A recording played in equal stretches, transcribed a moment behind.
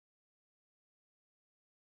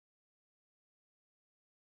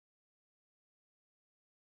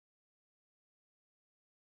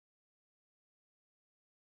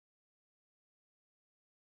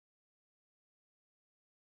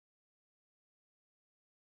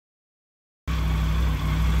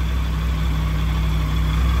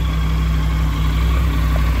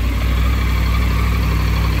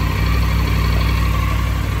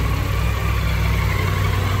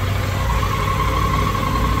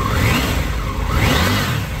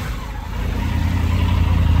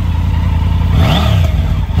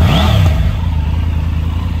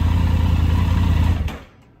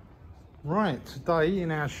Right, today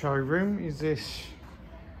in our showroom is this.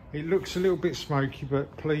 It looks a little bit smoky,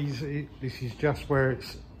 but please, this is just where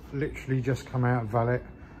it's literally just come out of valet.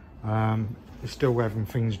 It's still having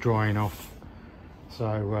things drying off,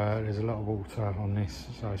 so there's a lot of water on this,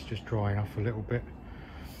 so it's just drying off a little bit.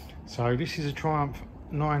 So this is a Triumph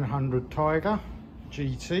 900 Tiger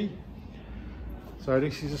GT. So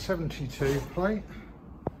this is a 72 plate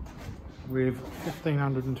with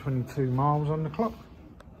 1522 miles on the clock.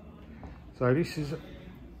 So this is,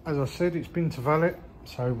 as I said, it's been to valet,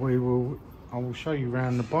 so I will show you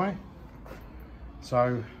around the bike.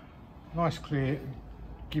 So nice clear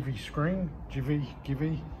givvy screen,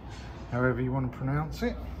 givvy, however you want to pronounce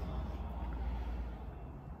it.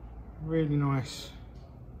 Really nice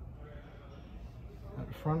at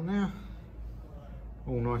the front there.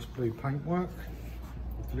 All nice blue paintwork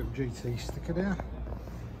with the little GT sticker there.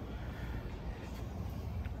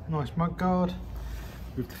 Nice mud guard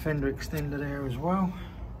with the fender extender there as well.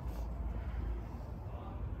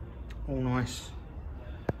 All nice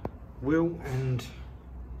wheel and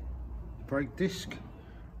brake disc.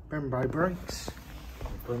 Brembo brakes.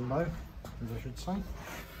 Brembo, as I should say.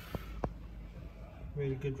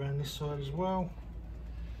 Really good around this side as well.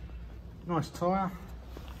 Nice tyre.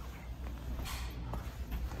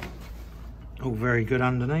 All very good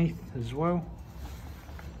underneath as well.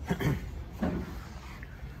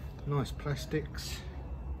 Nice plastics.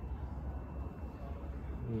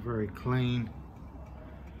 All very clean.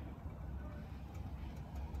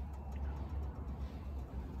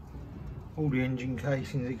 All the engine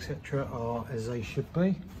casings etc. are as they should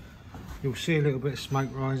be. You'll see a little bit of smoke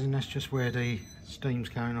rising, that's just where the steam's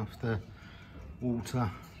going off the water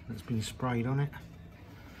that's been sprayed on it.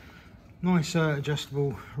 Nice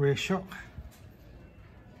adjustable rear shock.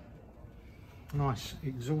 Nice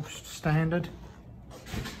exhaust standard.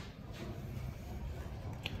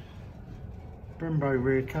 Brembo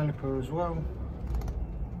rear caliper as well.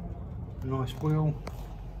 Nice wheel.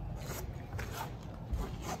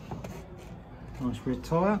 Nice rear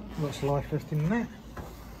tyre, lots of life left in that.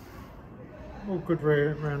 All good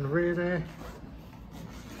rear around the rear there.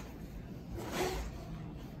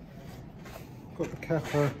 Got the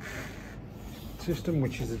capper system,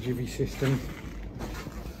 which is a givvy system,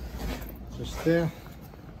 just there.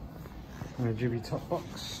 And a givvy top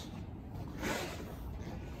box.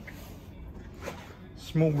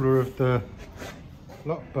 Smaller of the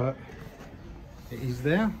lot, but it is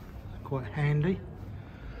there, quite handy.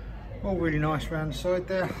 All really nice round the side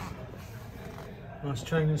there. Nice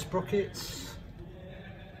chain and sprockets.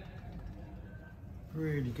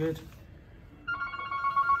 Really good.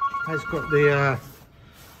 Has got the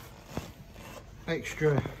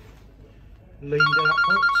extra lead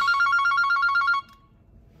outputs.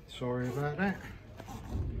 Sorry about that.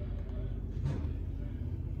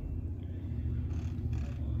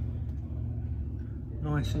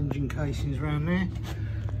 Nice engine casings around there.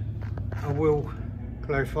 I will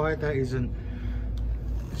clarify that it's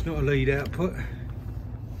not a lead output,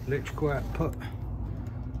 electrical output.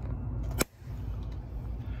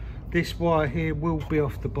 This wire here will be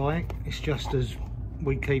off the bike, it's just as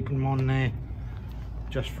we keep them on there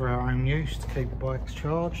just for our own use to keep the bikes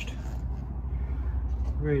charged.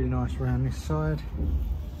 Really nice around this side.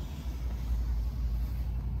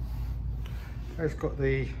 It's got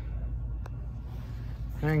the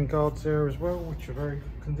hand guards there as well, which are very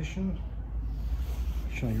good condition.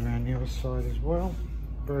 Show you around the other side as well.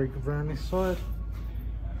 Very good around this side.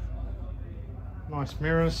 Nice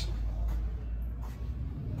mirrors.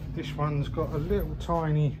 This one's got a little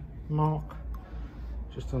tiny mark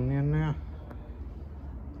just on the end there.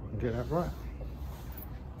 I can get that right.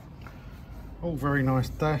 All very nice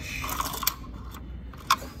dash.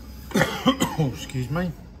 Oh, excuse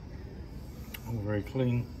me. All very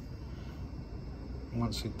clean.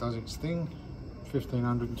 Once it does its thing.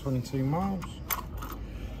 1522 miles.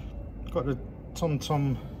 Got the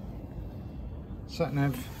TomTom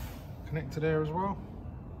sat-nav connector there as well.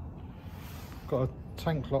 Got a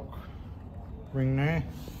tank lock ring there.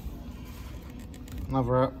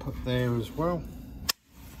 Another output there as well.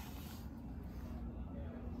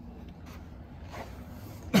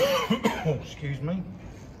 Oh, excuse me.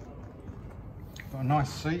 Got a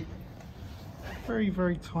nice seat. Very,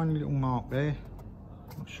 very tiny little mark there.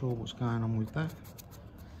 Not sure what's going on with that.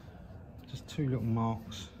 Just two little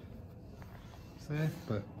marks there,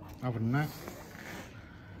 but other than that,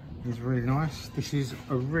 it's really nice. This is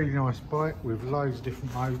a really nice bike with loads of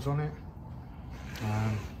different modes on it.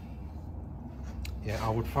 Yeah, I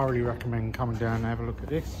would thoroughly recommend coming down and have a look at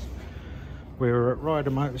this. We're at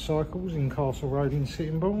Ryder Motorcycles in Castle Road in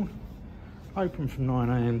Sittingbourne. Open from 9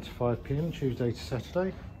 AM to 5 PM Tuesday to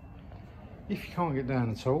Saturday. If you can't get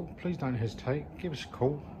down at all, please don't hesitate, give us a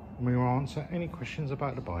call and we will answer any questions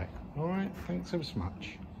about the bike. Alright, thanks ever so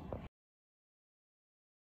much.